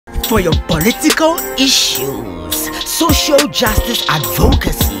for your political issues, social justice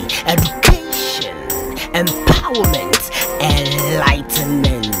advocacy, education, empowerment,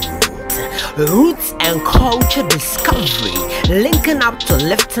 enlightenment, roots and culture discovery, linking up to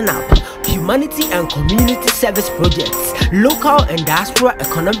lifting up, humanity and community service projects, local and diaspora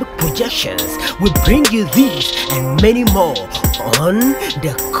economic projections. We bring you these and many more on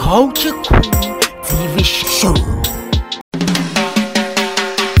the Culture Queen TV show.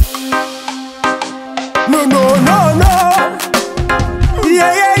 No.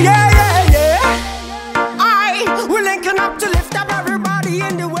 Yeah. We're linking up to lift up everybody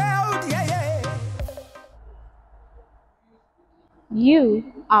in the world. Yeah.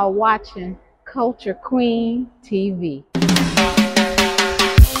 You are watching Culture Queen TV.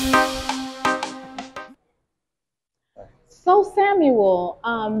 So Samuel,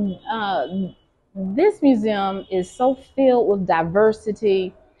 this museum is so filled with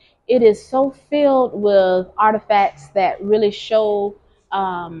diversity. It is so filled with artifacts that really show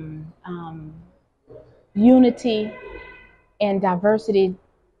unity and diversity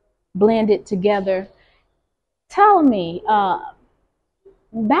blended together. Tell me,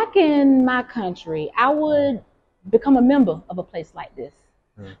 back in my country, I would become a member of a place like this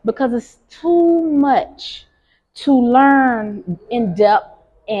because it's too much to learn in depth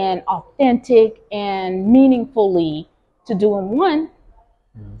and authentic and meaningfully to do in one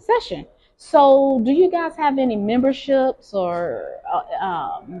session. So do you guys have any memberships, or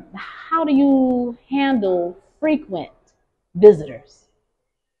how do you handle frequent visitors?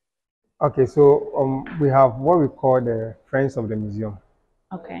 Okay, so we have what we call the Friends of the Museum.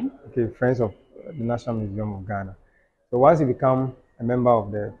 Okay, Friends of the National Museum of Ghana. So once you become a member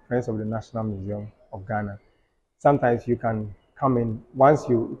of the Friends of the National Museum of Ghana, sometimes you can come in. Once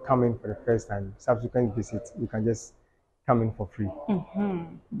you come in for the first time, subsequent visits, you can just come in for free.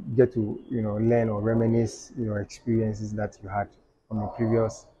 Get to learn or reminisce experiences that you had from a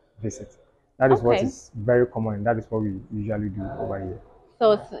previous visit. That is what is very common, and that is what we usually do over here.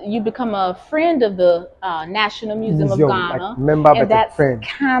 So you become a friend of the National Museum of Ghana, like member, and that's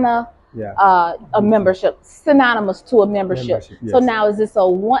kind of a membership, synonymous to a membership. Yes. So now, is this a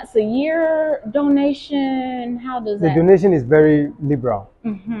once a year donation? How does that? The donation is very liberal.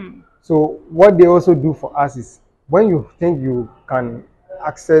 So what they also do for us is, when you think you can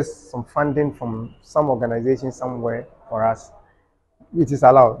access some funding from some organization somewhere for us, it is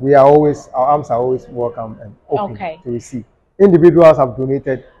allowed. Our arms are always welcome and open to receive. Individuals have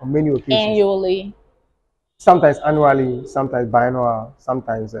donated on many occasions. Annually? Sometimes annually, sometimes biannual,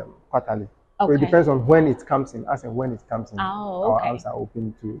 sometimes quarterly. So it depends on when it comes in. As and when it comes in, our arms are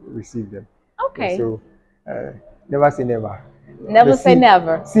open to receive them. So never say never. Never say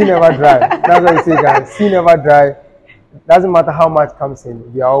never. See never dry. That's what you say, guys. See never dry. Doesn't matter how much comes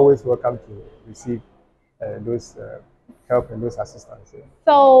in, we are always welcome to receive those help and those assistance.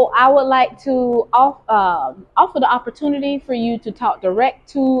 So I would like to offer the opportunity for you to talk direct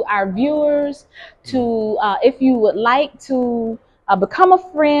to our viewers. To if you would like to become a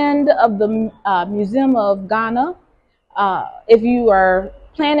friend of the Museum of Ghana, if you are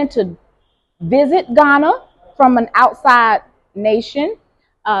planning to visit Ghana from an outside nation,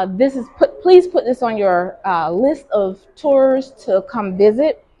 please put this on your list of tours to come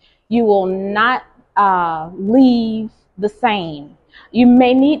visit. You will not leave the same. You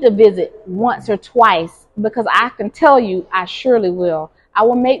may need to visit once or twice, because I can tell you I surely will. I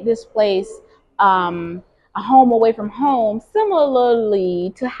will make this place a home away from home,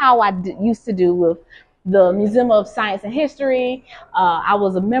 similarly to how I used to do with the Museum of Science and History. I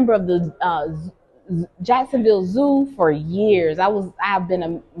was a member of the Jacksonville Zoo for years. I've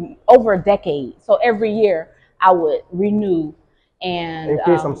been over a decade. So every year I would renew and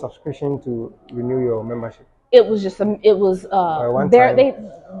pay some subscription to renew your membership. It was just they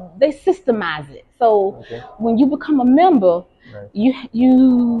systemize it. So when you become a member,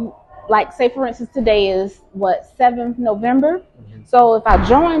 you like, say for instance, today is what, 7th November. So if I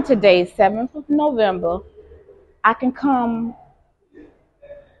join today, 7th of November, I can come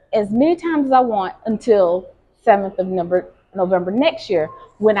as many times as I want until 7th of November next year,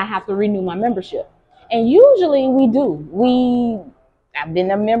 when I have to renew my membership. And usually we do. I've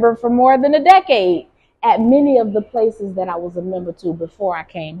been a member for more than a decade at many of the places that I was a member to before I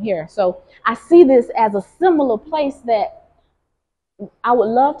came here. So I see this as a similar place that I would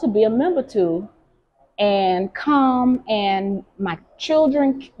love to be a member to and come. And my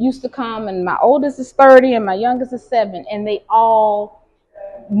children used to come, and my oldest is 30 and my youngest is 7, and they all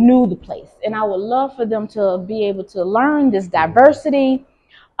knew the place. And I would love for them to be able to learn this diversity,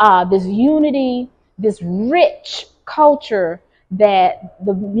 this unity, this rich culture that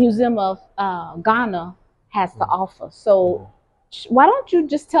the Museum of Ghana has to offer. So why don't you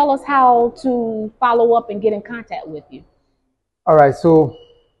just tell us how to follow up and get in contact with you? All right, so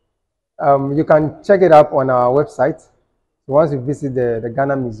you can check it up on our website. So once you visit the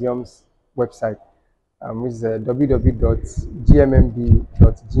Ghana Museum's website, which is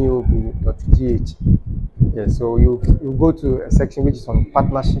www.gmmb.gov.gh. Yeah, so you go to a section which is on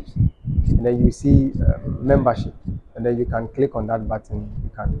partnerships, and then you see membership, and then you can click on that button. You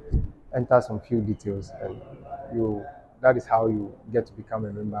can enter some few details, and that is how you get to become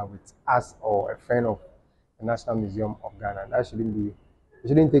a member with us or a friend of the National Museum of Ghana. That it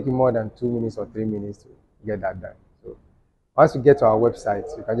shouldn't take you more than 2 minutes or 3 minutes to get that done. So once you get to our website,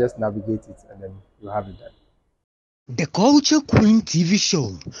 you can just navigate it, and then you have it done. The Culture Queen TV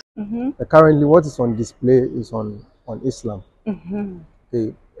show. Currently, what is on display is on Islam,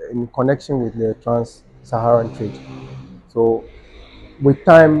 okay, in connection with the trans-Saharan trade. So with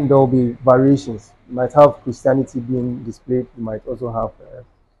time, there will be variations. You might have Christianity being displayed. You might also have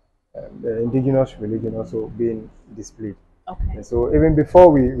the indigenous religion also being displayed. Okay. And so even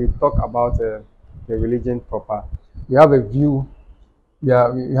before we talk about the religion proper, we have a view. Yeah,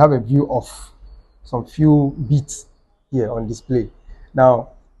 we have a view of some few beats here on display. Now,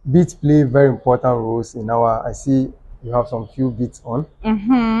 beats play very important roles in our. I see you have some few beats on.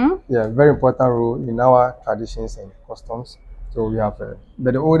 Yeah, very important role in our traditions and customs. So we have,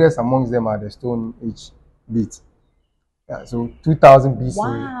 but the oldest amongst them are the Stone Age beads. Yeah, so 2000 BC.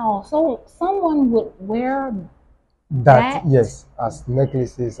 Wow. So someone would wear That, that? yes, as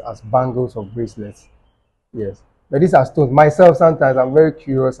necklaces, as bangles or bracelets. Yes. But these are stones. Myself, sometimes I'm very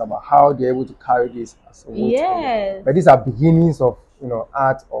curious about how they're able to carry this as a weight. Yes. But these are beginnings of,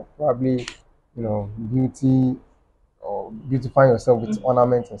 art or probably, beauty or beautifying yourself with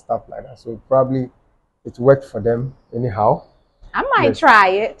ornaments and stuff like that. So probably it worked for them anyhow. I might Yes. try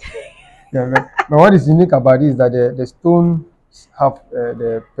it. Yeah, but what is unique about this is that the stones have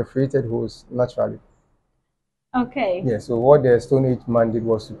the perforated holes naturally. Okay. Yeah, so what the Stone Age man did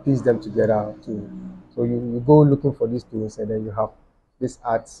was to piece them together so you go looking for these tools, and then you have this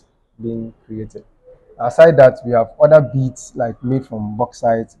art being created. Aside that, we have other beads like made from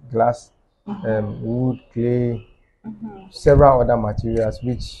bauxite, glass, wood, clay, several other materials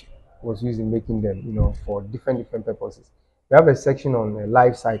which was used in making them, for different purposes. We have a section on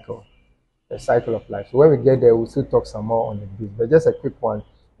life cycle, the cycle of life. So when we get there, we'll still talk some more on the beads, but just a quick one.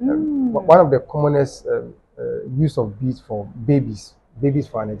 One of the commonest use of beads for babies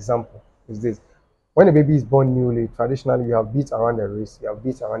for an example, is this. When a baby is born newly, traditionally you have beads around the wrist, you have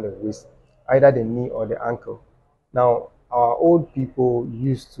beads around the waist, either the knee or the ankle. Now, our old people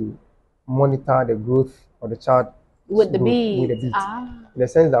used to monitor the growth of the child With the growth beads. with the beads. Ah. In the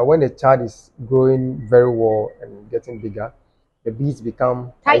sense that when the child is growing very well and getting bigger, the beads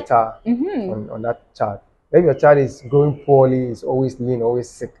become Tight. tighter on that child. If your child is growing poorly, is always lean, always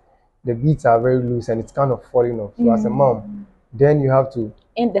sick, the beads are very loose and it's kind of falling off. So as a mom, then you have to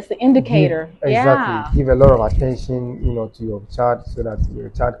And that's the indicator. exactly give a lot of attention, to your child so that your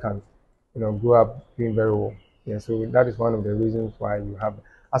child can, grow up doing very well. Yeah, so that is one of the reasons why you have.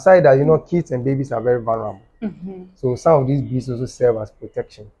 Aside that, kids and babies are very vulnerable. So some of these beads also serve as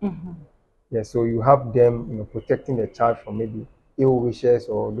protection. Yeah, so you have them, protecting the child from maybe ill wishes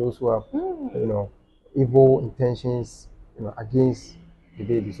or those who have, evil intentions, against the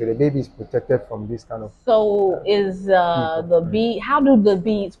baby. So the baby is protected from this kind of. So is the bead? How do the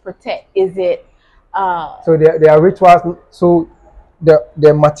beads protect? Is it? So there are rituals. So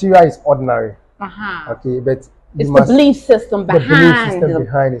the material is ordinary. Okay, but It's the belief system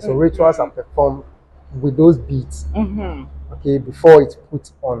behind it. So rituals are performed with those beads. Okay, before it's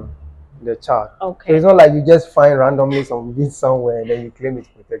put on the child. Okay. So it's not like you just find randomly some beads somewhere and then you claim it's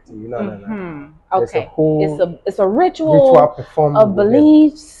protecting you. No. Okay. Whole It's a ritual performed of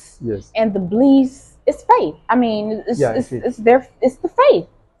beliefs. Yes. And the beliefs, it's faith. I mean, it's the faith.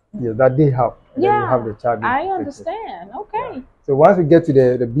 Yeah, that they have. And then you have the child. I understand. Okay. Yeah. So once we get to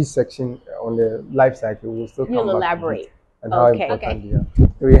the B section on the life cycle, we'll still come back elaborate. to it and how important they are.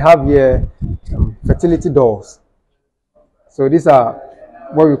 So we have here fertility dolls. So these are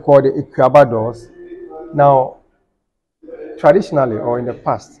what we call the Ikraba dolls. Now, traditionally or in the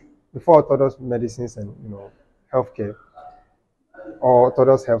past, before orthodox medicines and healthcare or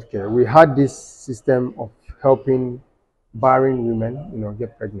orthodox healthcare, we had this system of helping barren women,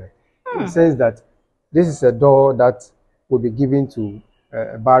 get pregnant. In the sense that this is a doll that will be given to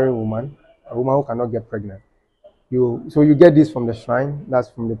a barren woman, a woman who cannot get pregnant. So you get this from the shrine, that's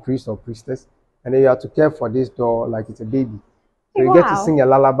from the priest or priestess, and then you have to care for this doll like it's a baby. So you get to Wow. sing a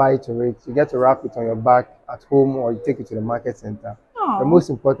lullaby to it. You get to wrap it on your back at home, or you take it to the market center. Aw. But most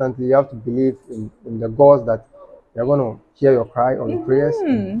importantly, you have to believe in the gods that they're going to hear your cry or your prayers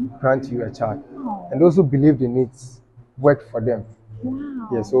and grant you a child. And those who believed in it worked for them. Wow.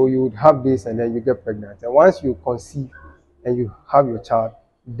 Yeah, so you would have this and then you get pregnant. And once you conceive and you have your child,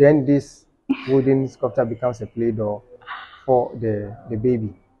 then this wooden sculpture becomes a play doll for the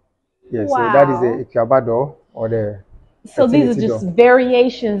baby. Yeah, so that is the Ikiaba doll, or the So these are fertility just doll.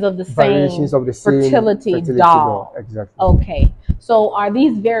 variations of the Variations of the same fertility doll. Exactly. Okay. So are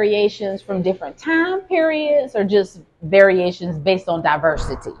these variations from different time periods, or just variations based on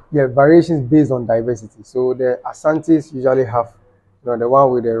diversity? Yeah, variations based on diversity. So the Asantes usually have, the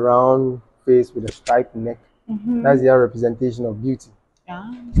one with a round face with a striped neck. That's their representation of beauty.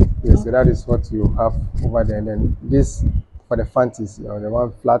 Ah. Yeah, so that is what you have over there. And then this for the Fantis, the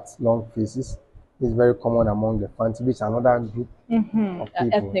one flat, long faces, is very common among the Fantis, which is another group of people.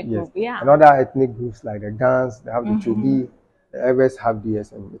 Ethnic group, yeah. And other ethnic groups like the Gans, they have the Chobi, the Evers have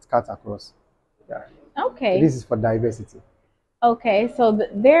this, and it's cut across. Yeah. Okay. So this is for diversity. Okay, so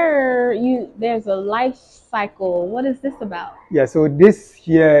there's a life cycle. What is this about? Yeah, so this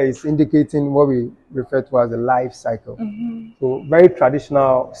here is indicating what we refer to as a life cycle. So very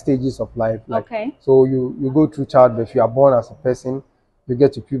traditional stages of life. Like, Okay. So you go through childbirth. You are born as a person. You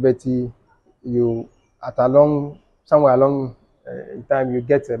get to puberty. Somewhere along in time, you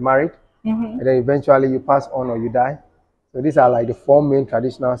get married, and then eventually you pass on or you die. So these are like the 4 main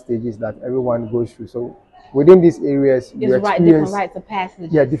traditional stages that everyone goes through. So within these areas, you experience different rites of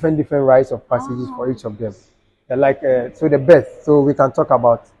passage. Yeah, different rites of passages for each of them. Like so the birth. So we can talk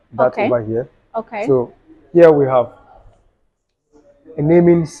about that over here. Okay. So here we have a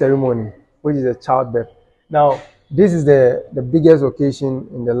naming ceremony, which is a childbirth. Now, this is the biggest occasion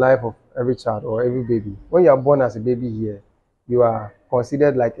in the life of every child or every baby. When you are born as a baby here, you are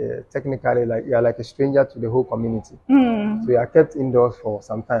considered technically like you are like a stranger to the whole community. So you are kept indoors for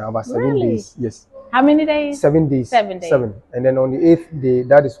some time, about 7 days. Yes. How many days? 7 days. 7 days. 7. And then on the 8th day,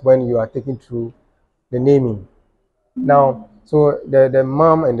 that is when you are taken through the naming. Now, so the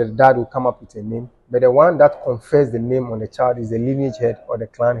mom and the dad will come up with a name, but the one that confers the name on the child is the lineage head or the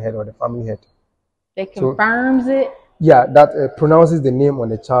clan head or the family head. That confirms it? Yeah, that pronounces the name on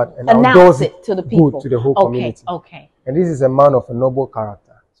the child and announce it to the people. To the whole community. Okay. And this is a man of a noble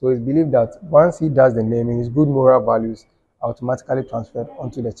character. So it's believed that once he does the naming, his good moral values are automatically transferred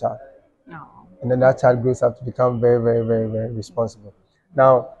onto the child. And then that child grows up to become very, very, very, very responsible.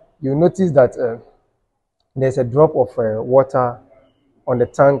 Now, you notice that there's a drop of water on the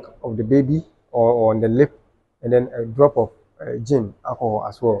tongue of the baby or on the lip, and then a drop of gin, alcohol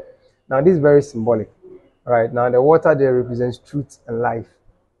as well. Now, this is very symbolic. Right now, the water there represents truth and life,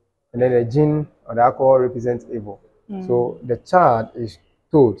 and then the gin or the alcohol represents evil. So the child is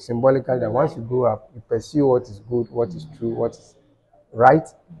told symbolically that once you grow up, you pursue what is good, what is true, what is right,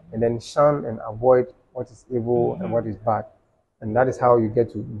 and then shun and avoid what is evil and what is bad. And that is how you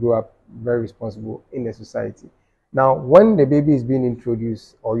get to grow up very responsible in the society. Now, when the baby is being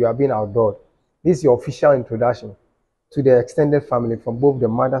introduced or you are being outdoored, this is your official introduction to the extended family from both the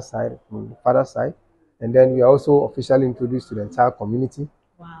mother's side and the father's side. And then you are also officially introduced to the entire community.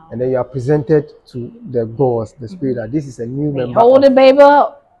 Wow. And then you are presented to the gods, the spirit, that this is a new member. Hold the baby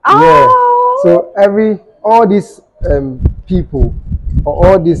up. Oh. Yeah. So all these people or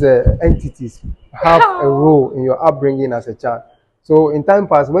all these entities have a role in your upbringing as a child. So in time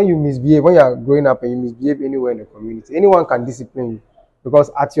past, when you misbehave, when you are growing up and you misbehave anywhere in the community, anyone can discipline you.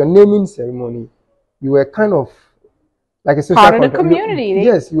 Because at your naming ceremony, you were kind of like a social part of the community.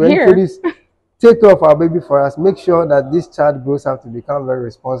 Yes, you were introduced. Take care of our baby for us. Make sure that this child grows up to become very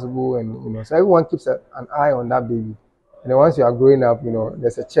responsible, and so everyone keeps an eye on that baby. And then once you are growing up,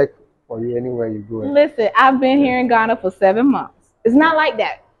 there's a check for you anywhere you go. Listen, I've been here in Ghana for 7 months. It's not like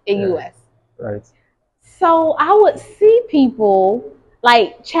that in US. Right. So I would see people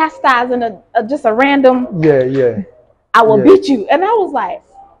like chastising just a random. Yeah. I will beat you, and I was like,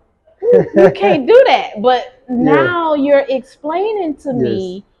 you can't do that. But now you're explaining to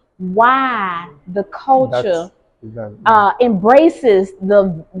me why the culture embraces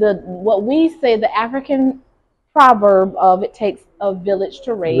the what we say the African proverb of it takes a village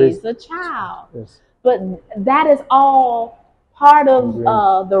to raise a child. Yes. But that is all part of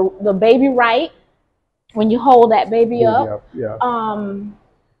the baby right when you hold that baby up. Yeah.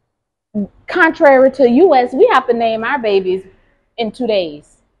 Contrary to US, we have to name our babies in 2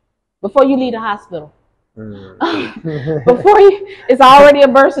 days before you leave the hospital. Before it's already a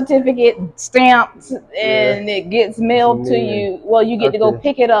birth certificate stamped and it gets mailed to you. Well, you get to go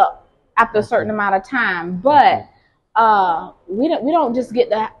pick it up after a certain amount of time. But we don't just get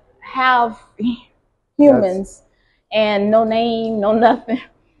to have humans and no name, no nothing.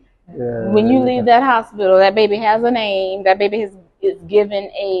 When you leave that hospital, that baby has a name. That baby is given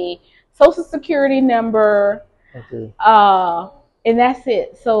a social security number. Okay. And that's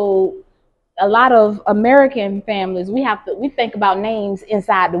it. So a lot of American families, we think about names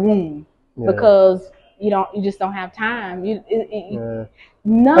inside the womb because you just don't have time.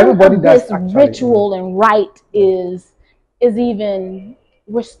 None Everybody of does this actually, ritual and rite is even,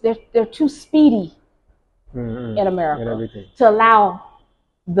 they're too speedy in America to allow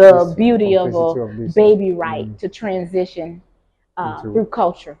the beauty of a baby right to transition through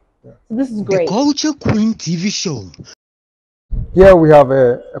culture. So this is The great. Culture Queen TV show. Here we have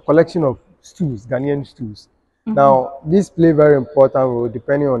a collection of stools, Ghanaian stools. Now, these play very important role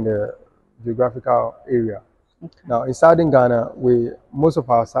depending on the geographical area. Okay. Now, in southern Ghana, most of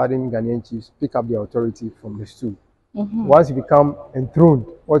our southern Ghanaian chiefs pick up the authority from the stool. Once you become enthroned,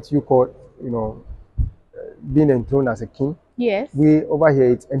 what you call, being enthroned as a king. Yes. We over here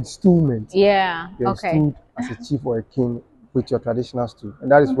it's enstoolment. Yeah. You're Okay. installed as a chief or a king with your traditional stool,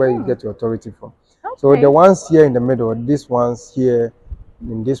 and that is where you get your authority from. Okay. So the ones here in the middle, these ones here,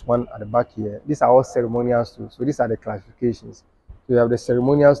 and this one at the back here, these are all ceremonial stools. So these are the classifications. So we have the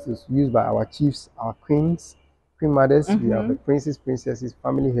ceremonial stools used by our chiefs, our queens, queen mothers. We have the princes, princesses,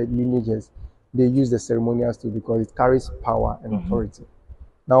 family head lineages. They use the ceremonial stool because it carries power and authority.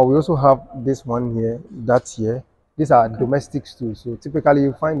 Now we also have this one here, that's here. These are domestic stools. So typically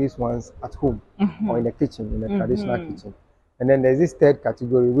you find these ones at home or in the kitchen, in the traditional kitchen. And then there's this third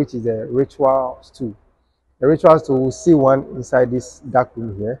category, which is the ritual stool. The ritual stool, we'll see one inside this dark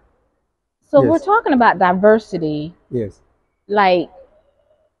room here. So we're talking about diversity. Yes. Like,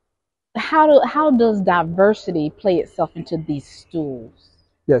 how does diversity play itself into these stools?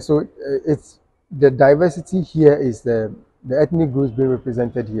 Yeah, so it's the diversity here is the ethnic groups being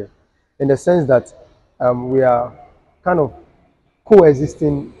represented here, in the sense that we are kind of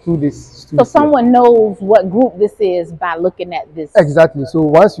coexisting through this. So someone knows what group this is by looking at this. Exactly. So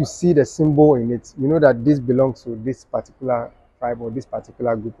once you see the symbol in it, you know that this belongs to this particular tribe or this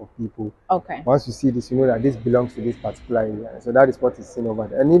particular group of people. Okay. Once you see this, you know that this belongs to this particular area. So that is what is seen over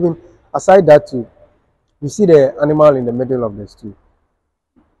there. And even aside that too, you see the animal in the middle of the stool.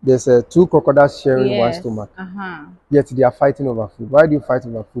 There's two crocodiles sharing one stomach. Yet they are fighting over food. Why do you fight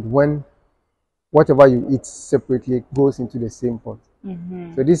over food when whatever you eat separately goes into the same pot?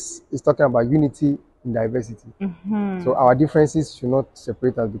 So this is talking about unity in diversity. So our differences should not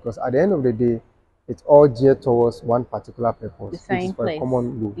separate us, because at the end of the day, it's all geared towards one particular purpose, which is for a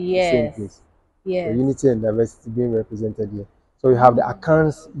common goal, the same place. Yes. So unity and diversity being represented here. So we have the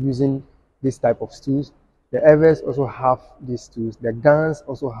Akans using this type of stools. The Evers also have these stools. The Gans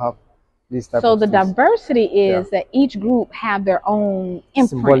also have this type of stools. So the diversity is that each group have their own imprint.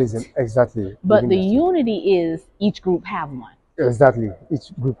 Symbolism, exactly. But the unity is each group have one. Exactly.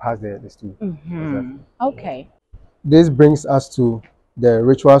 Each group has the stool. Exactly. Okay. This brings us to the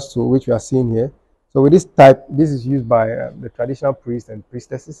ritual stool, which we are seeing here. So with this type, this is used by the traditional priests and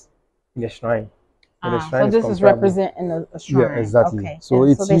priestesses in the shrine. So this is representing a shrine. Yeah, exactly. Okay. So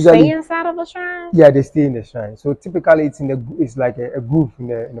and it's so they usually stay inside of a shrine. Yeah, they stay in the shrine. So typically, it's like a group in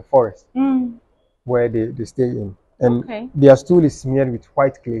the forest where they stay in, and their stool is smeared with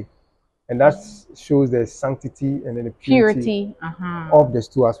white clay, and that shows the sanctity and then the purity of the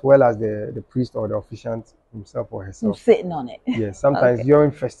stool, as well as the priest or the officiant himself or herself who's sitting on it. Yeah, sometimes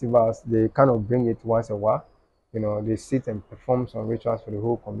during festivals they kind of bring it once a while. They sit and perform some rituals for the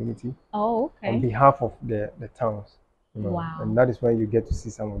whole community. Oh, okay. On behalf of the towns. Wow. And that is when you get to see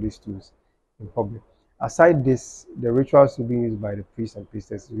some of these stools in public. Aside this, the rituals to be used by the priests and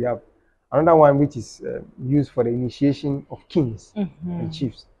priestesses, we have another one which is used for the initiation of kings and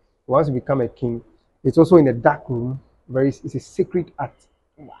chiefs. Once you become a king, it's also in a dark room. It's a secret act.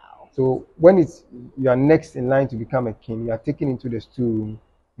 Wow. So when you are next in line to become a king, you are taken into the stool room,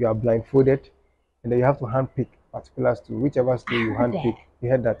 you are blindfolded, and then you have to handpick particular stool. Whichever stool you handpick, you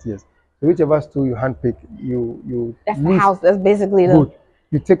heard that, yes. So whichever stool you handpick, you that's the house. That's basically the good.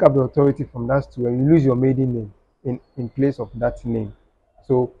 You take up the authority from that stool and you lose your maiden name in place of that name.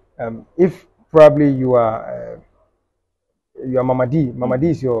 So if probably you are Mammah D, Mammah D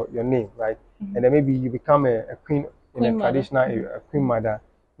is your name, right? And then maybe you become a queen in a traditional area, a queen mother.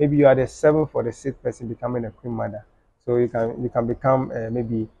 Maybe you are the 7th or the 6th person becoming a queen mother. So you can become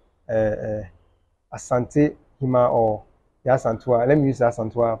maybe Asante Hima or Yasantua. Let me use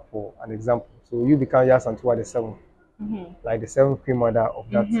Yasantua for an example. So you become Yasantua the 7th, like the 7th queen mother of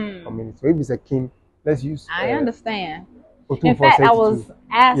that community. So if it's a king, let's use. I understand. In fact, I was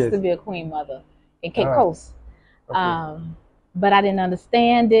asked to be a queen mother in Cape Coast. But I didn't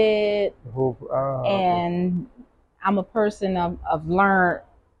understand it, Okay. and I'm a person of learned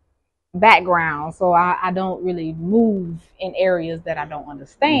background, so I don't really move in areas that I don't You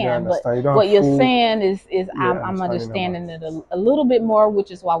understand. don't But understand. You don't what have you're full saying is I'm understanding understanding it about a little bit more,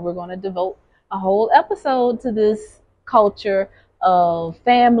 which is why we're going to devote a whole episode to this culture of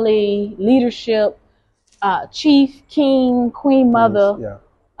family leadership, chief, king, queen, things. mother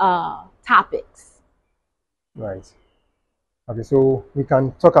Yeah. topics. Right. Okay. So we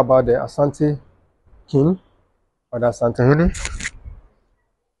can talk about the Asante king or the Asante Hene.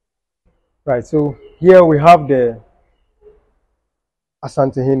 Right. So here we have the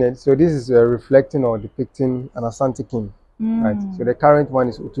Asante Hene. So this is reflecting or depicting an Asante king. Right. So the current one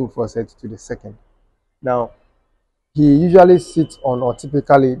is Utum Fawcett to the second. Now he usually sits on, or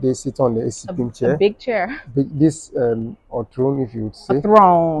typically they sit on the Esipim A chair. big chair, This or throne, if you would a say.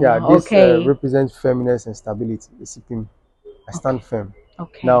 throne. Yeah, this Okay, represents firmness and stability. Esipim, I stand firm.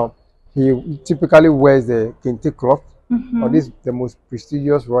 okay. Now, he typically wears the kente cloth, or Mm-hmm. this the most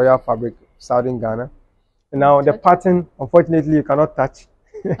prestigious royal fabric of Southern Ghana. And now the Touch. pattern, unfortunately, you cannot touch.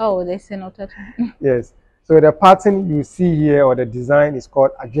 Oh, they say no touching. Yes. So the pattern you see here, or the design, is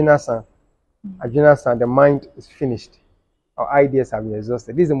called Ajinasan. Ajinasan, the mind is finished. Our ideas have been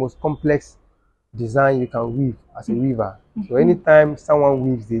exhausted. This is the most complex design you can weave as a weaver. So anytime someone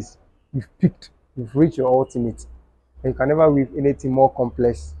weaves this, you've picked, you've reached your ultimate. And you can never weave anything more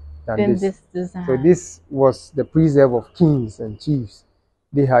complex than Then this. this design. So this was the preserve of kings and chiefs.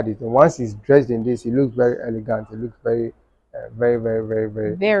 They had it. And once he's dressed in this, he looks very elegant. He looks very,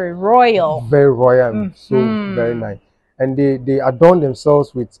 Very royal. very royal, and so very nice. And they adorn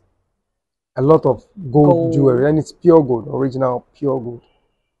themselves with a lot of gold jewelry, and it's pure gold, original pure gold,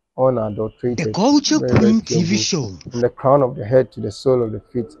 unadulterated. The Culture Very, very Queen pure TV gold. show. From the crown of the head to the sole of the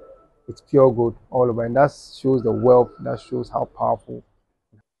feet, it's pure gold all over, and that shows the wealth. That shows how powerful.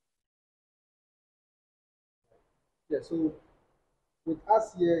 Yeah. So with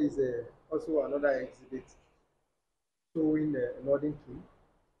us here is also another exhibit showing the Northern King.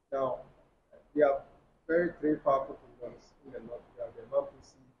 Now we have very three powerful kingdoms in the north. We have the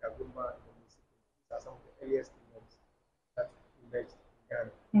Mampusi, Kagumba, and the Mississippi. These are some of the earliest kingdoms that emerged in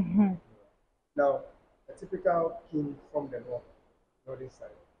Ghana. Mm-hmm. Now, a typical king from the northern side,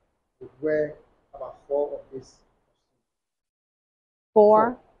 would wear about four of these.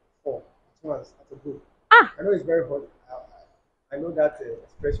 Four. Four. At once, at a go. Ah. I know it's very hot. I know that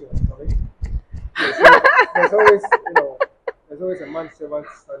expression was coming. Yeah, so there's always a man servant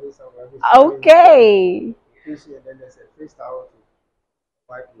standing somewhere. Okay. And then there's a priest towel to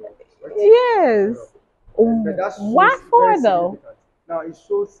wipe your sweat. Yes. But that shows Why four very though? significant. Now it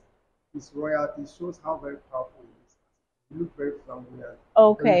shows his royalty, shows how very powerful he is. He looks very flamboyant.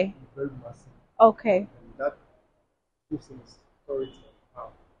 Okay. Very massive. Okay. And that gives him authority and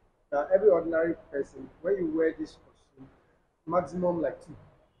power. Now every ordinary person, when you wear this costume, maximum like two.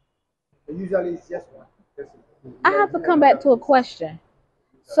 And usually it's just one person. I have to come back to a question.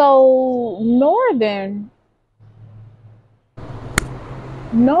 So northern,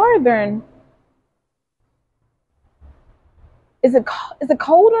 is it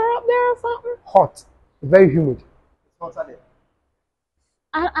colder up there or something? Hot, very humid. It's hotter there.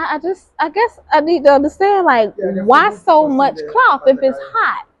 I guess I need to understand, like, why so much cloth if it's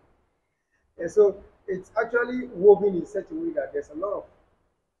hot? Yeah, so it's actually woven in such a way that there's a lot of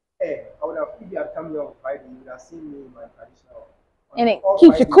air. I would have, if you had come here on Friday, you would have seen me in my traditional. And it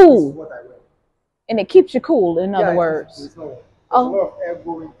keeps you cool. What I wear. And it keeps you cool, in other words. There's a lot of air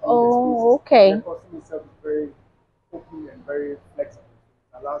going through Oh, the spaces. okay. The costume itself is very open and very flexible.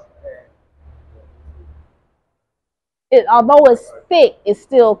 It allows for air. Although it's thick, it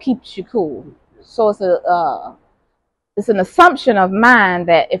still keeps you cool. So it's an assumption of mine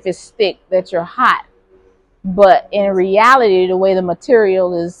that if it's thick, that you're hot. But in reality, the way the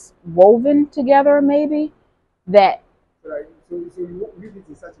material is woven together, maybe that. Right. So you weave it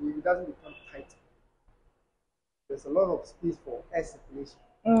in such a way it doesn't become tight. There's a lot of space for air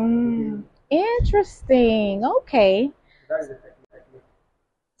circulation. Interesting. Okay. That is the technique.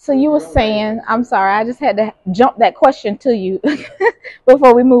 So you were saying, I'm sorry, I just had to jump that question to you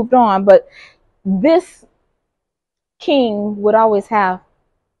before we moved on. But this king would always have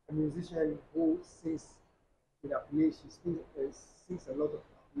a musician who sings in appellations, sings a lot of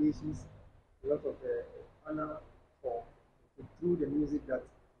appellations, a lot of honor for through the music that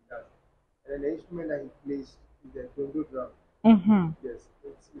he does. And then the instrument that he plays is the dondo drum. Mm-hmm. Yes,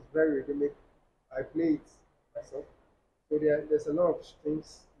 it's very rhythmic. I play it myself. So there's a lot of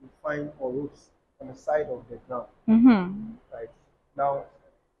strings you find or ropes on the side of the drum. Mm-hmm. Right. Now,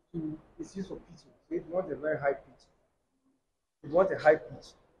 it's used for pitching. So if you want a very high pitch, if you want a high pitch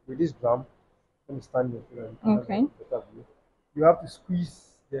with this drum, let me stand here so that you can have a better view. You have to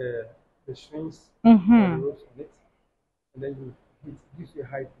squeeze the strings or the ropes on it, and then you hit, gives you a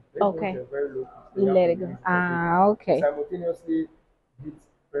high pitch. Then you want a very low pitch. You let it go. Simultaneously hit,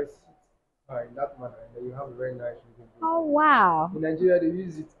 press it in that manner, and then you have a very nice rhythm. Oh wow! In Nigeria, they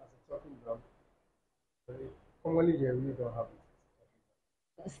use it as a talking drum. But commonly, they really don't have it.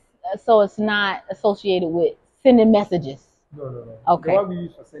 So it's not associated with sending messages. No. Okay. The one we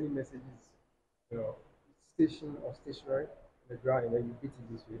use for sending messages, station or stationary on the ground, and then you beat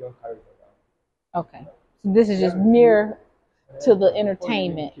it this way. You don't carry it around. Okay. So this is just mere to the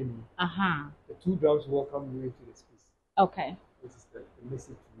entertainment. The two drums welcome you into the space. Okay. This is the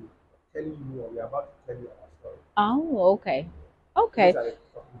message to you, telling you, we are about to tell you our story. Oh, okay. Okay. These are the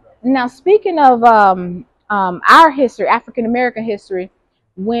talking drums. Now, speaking of our history, African American history,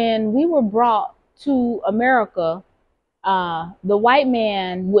 when we were brought to America, the white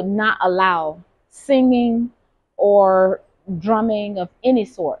man would not allow singing or drumming of any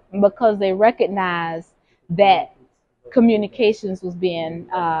sort because they recognized that communications was being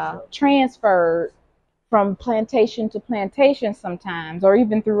transferred from plantation to plantation sometimes, or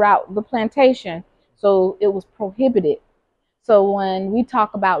even throughout the plantation. So it was prohibited. So when we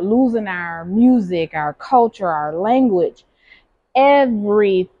talk about losing our music, our culture, our language,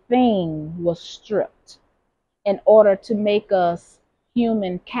 everything was stripped in order to make us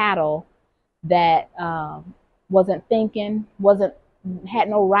human cattle that wasn't thinking, had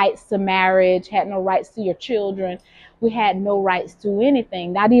no rights to marriage, had no rights to your children. We had no rights to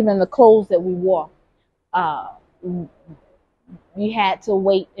anything, not even the clothes that we wore. You had to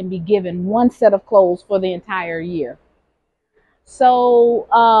wait and be given one set of clothes for the entire year. So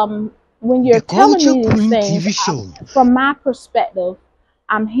when you're telling me these things, from my perspective,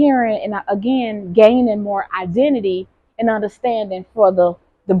 I'm hearing and again gaining more identity and understanding for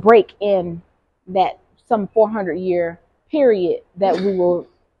the break in that some 400-year period that we were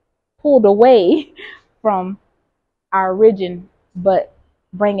pulled away from our origin, but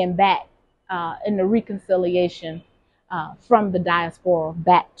bringing back in the reconciliation from the diaspora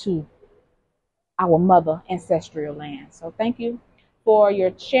back to our mother ancestral land. So thank you for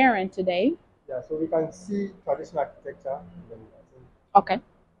your sharing today. Yeah, so we can see traditional architecture. Okay.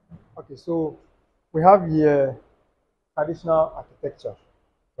 Okay, so we have here traditional architecture.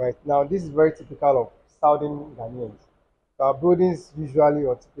 Right now, this is very typical of Southern Ghanaians. So our buildings usually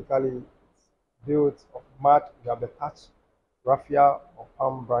or typically built of mud. You have the thatch, raffia or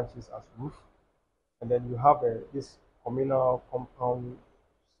palm branches as roof, and then you have this communal compound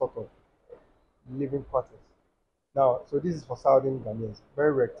sort of living quarters. Now, so this is for Southern Ghanaians,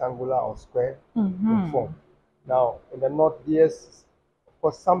 very rectangular or square in form. Now, in the north, yes, of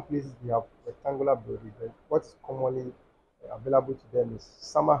course, some places they have rectangular buildings, but what's commonly available to them is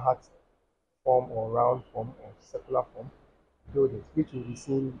summer hut form or round form or circular form buildings, which will be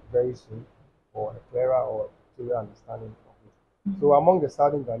seen very soon for a clearer or clearer understanding of it. So among the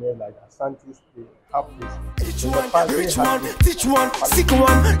Southern Ghanaians, like Asantis, they have this. Each one, rich one, teach one, sick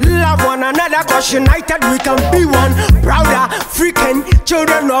one, love one another, cause united we can be one. Prouder, freaking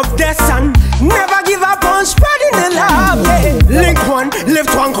children of the sun. Never give up on spreading the love. Yeah. Link one,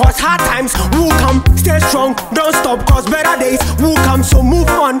 lift one, cause hard times will come. Stay strong, don't stop, cause better days will come. So move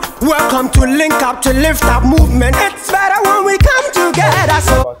on. Welcome to Link Up to Lift Up movement. It's better when we come together.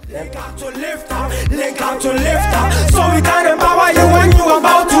 So link up to lift up, link up to lift up. So we can empower you when you're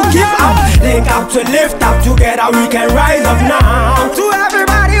about to give up. Link up to lift up, together we can rise up now. To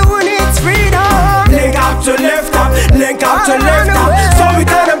everybody who needs freedom. Link up to lift up, link up to lift up. So we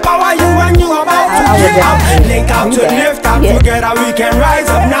can empower you when you're about to give up. Link up to lift up, together we can rise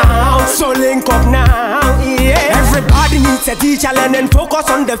up now. So link up now, yeah. Everybody needs a teacher, learn and focus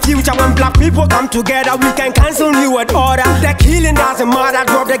on the future. When black people come together, we can cancel New World Order. The killing doesn't matter,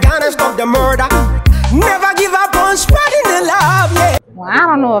 drop the gun and stop the murder. Never give up on spreading the love, yeah. Well, I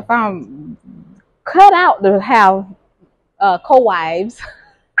don't know if I'm cut out to have co-wives.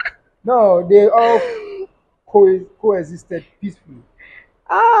 No, they all coexisted peacefully.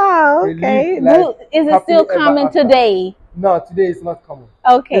 Oh, okay. Is it still common today? No, today it's not common.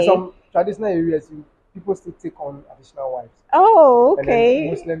 Okay. In some traditional areas, people still take on additional wives. Oh, okay.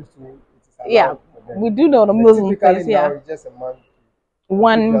 And then Muslims too. Yeah, we do know the Muslim place. Yeah. Now it's just a man.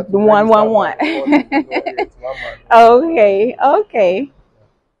 One. Okay. Okay.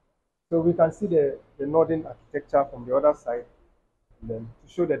 So we can see the northern architecture from the other side, and then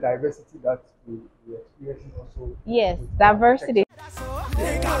to show the diversity that we experience also. Yes, diversity.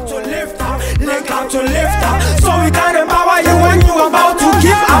 Link up to lift up, so we can empower you when you're about to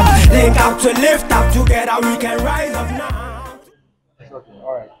give up. link up to lift up together, we can rise up now. Okay,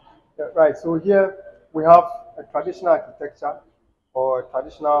 all right. Right, so here we have a traditional architecture or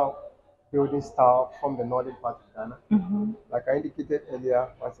traditional building style from the northern part of Ghana. Like I indicated earlier,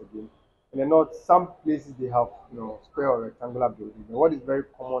 once again, in the north, some places they have square or rectangular buildings. But what is very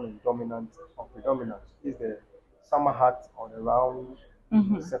common and dominant or predominant is the summer hut or the round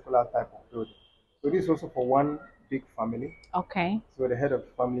circular type of building. So this is also for one big family. Okay. So the head of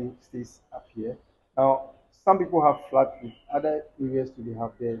the family stays up here. Now, some people have flat roof. Other areas too, they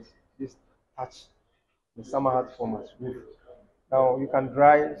have this thatch, the summer hut form as roof. Now you can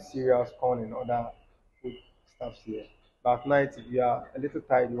dry cereals, corn, and other food stuffs here. But at night, if you are a little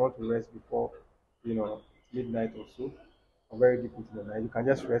tired, you want to rest before midnight or so, or very deep into the night, you can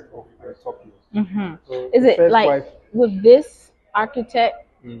just rest off at the top here. So Is the it first like wife, with this architect?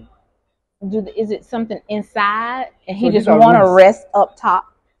 Mm. Is it something inside and he So just these are want to rooms. rest up top?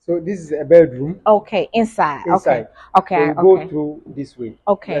 So this is a bedroom. Okay, inside. Inside. Okay. So you Okay. go through this way.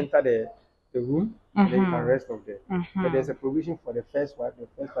 Okay. You enter the room, and then you can rest off there. But there's a provision for the first wife. The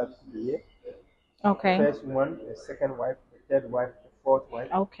first wife to be here. Okay. First one, the second wife, the third wife, the fourth wife.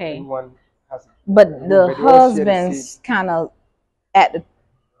 Okay. Everyone has. But room, the but they all share the husband's kind of at the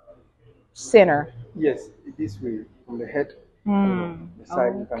center. same- Yes, this way from the head. The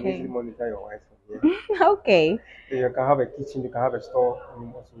side, you can Okay. easily monitor your wife from here. Okay. Then you can have a kitchen, you can have a store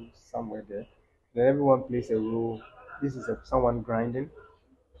also somewhere there. Then everyone plays a role. This is someone grinding.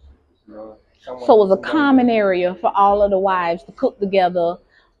 Someone So it was a sitting down common there. area for all of the wives to cook together,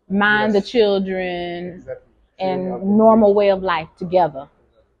 mind the Yes. children, Exactly. and normal way of life together.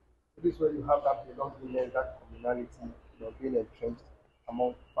 So this way you have that belongingness, that communality, being entrenched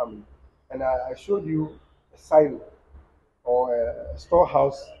among family. And I showed you a silo or a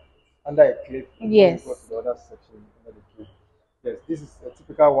storehouse under a cliff. Yes. Go to the other section under the cliff. Yes, this is a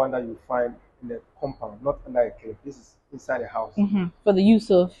typical one that you find in a compound, not under a cliff. This is inside a house For the use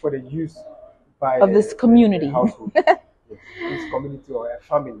of for the use by Of this community. the household. Yes, this community or a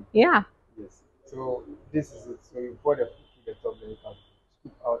family. yeah. Yes. So this is it. So you pour the food to the top, then you can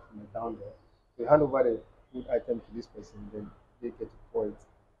scoop out from the down there. So you hand over the food item to this person, then they get to pour it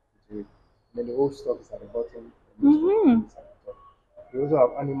into it. And then the whole stock is at the bottom, and the stock is at the top. We also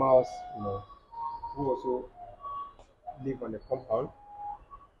have animals, who also live on the compound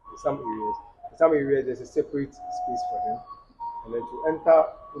in some areas. In some areas, there's a separate space for them. And then to enter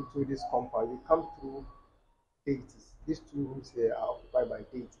into this compound, you come through deities. These two rooms here are occupied by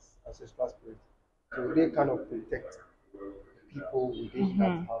deities, ancestral spirits. So they kind of protect the people within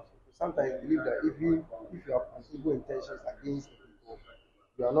that house. So sometimes I believe that if you have an evil intentions against the people,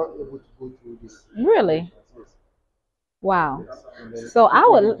 you are not able to go through this. Really? Yes. Wow. Yes. And then So I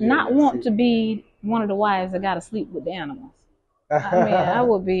people would live there, not let's want say- to be one of the wives that got to sleep with the animals. I mean, I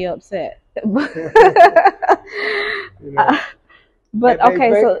would be upset. You know, But and okay,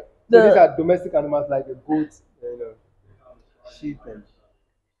 very- so these the are domestic animals like the goats, sheep, and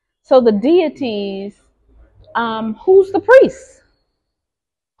deities, who's the priest?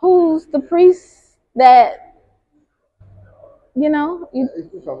 Who's the priest that you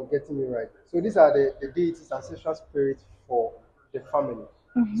if I'm getting it right. So these are the deities, ancestral spirits for the family.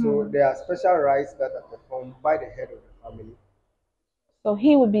 So there are special rites that are performed by the head of the family. so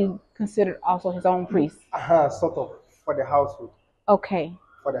he would be considered also his own priest. Sort of for the household, Okay.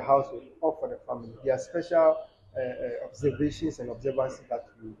 or for the family. There are special observations and observances that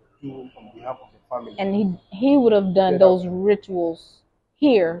you do on behalf of the family. And he would have done Yeah. those rituals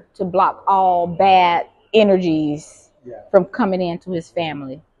here to block all bad energies Yeah. from coming into his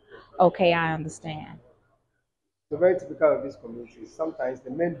family. Okay, I understand. So very typical of these communities. Sometimes the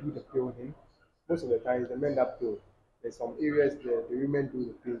men do the building. Most of the time, it's the men that build. There's some areas the women do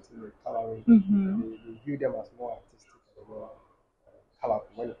the painting, the coloring. They view them as more artistic and more colorful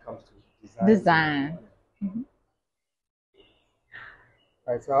when it comes to design.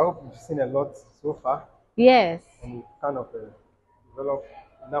 Right. So I hope you've seen a lot so far, Yes. and you've kind of developed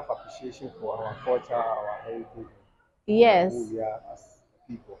enough appreciation for our culture, our heritage, Yes. who we are as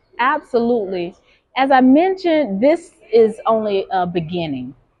people. Absolutely. As I mentioned, this is only a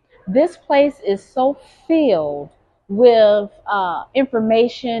beginning. This place is so filled with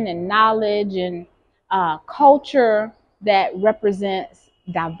information and knowledge and culture that represents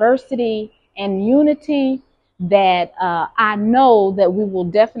diversity and unity that I know that we will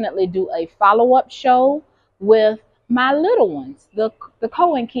definitely do a follow-up show with my little ones, the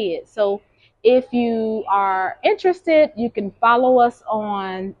Cohen kids. So if you are interested, you can follow us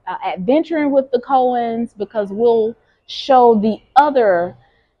on Adventuring with the Cohens, because we'll show the other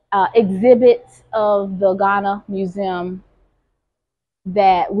exhibits of the Ghana Museum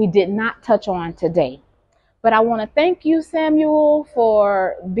that we did not touch on today. But I want to thank you, Samuel,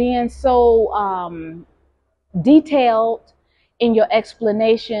 for being so detailed in your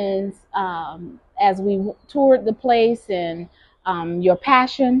explanations as we toured the place, and your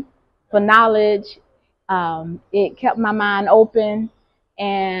passion for knowledge. It kept my mind open,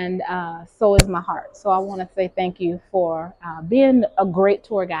 and so is my heart. So I want to say thank you for being a great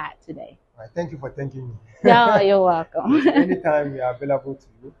tour guide today. All right, thank you for thanking me. Yeah, you're welcome. Anytime we are available to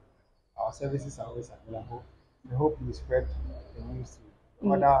you, our services are always available. We hope you spread the news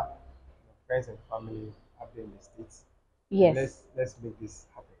to other friends and family up there in the States. Yes. Let's make this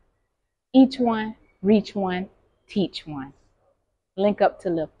happen. Each one, reach one, teach one. Link up to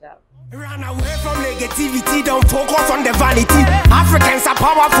lift up. Run away from negativity, don't focus on the vanity. Africans are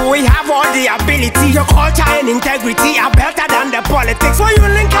powerful, we have all the ability. Your culture and integrity are better than the politics. When you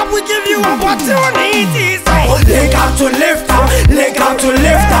link up, we give you opportunities. Link up to lift up, link up to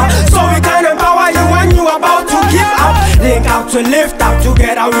lift up, so we can empower you when you are about to give up. Link up to lift up,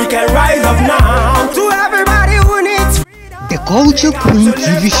 together we can rise up now. To everybody who needs freedom. The Culture Queen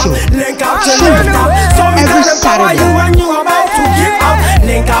TV show. Link up to lift up, so we can empower you when you are about to give up.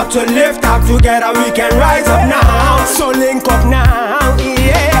 Link up to lift up, together we can rise up now. So link up now,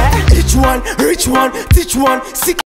 yeah. Each one, teach one, seek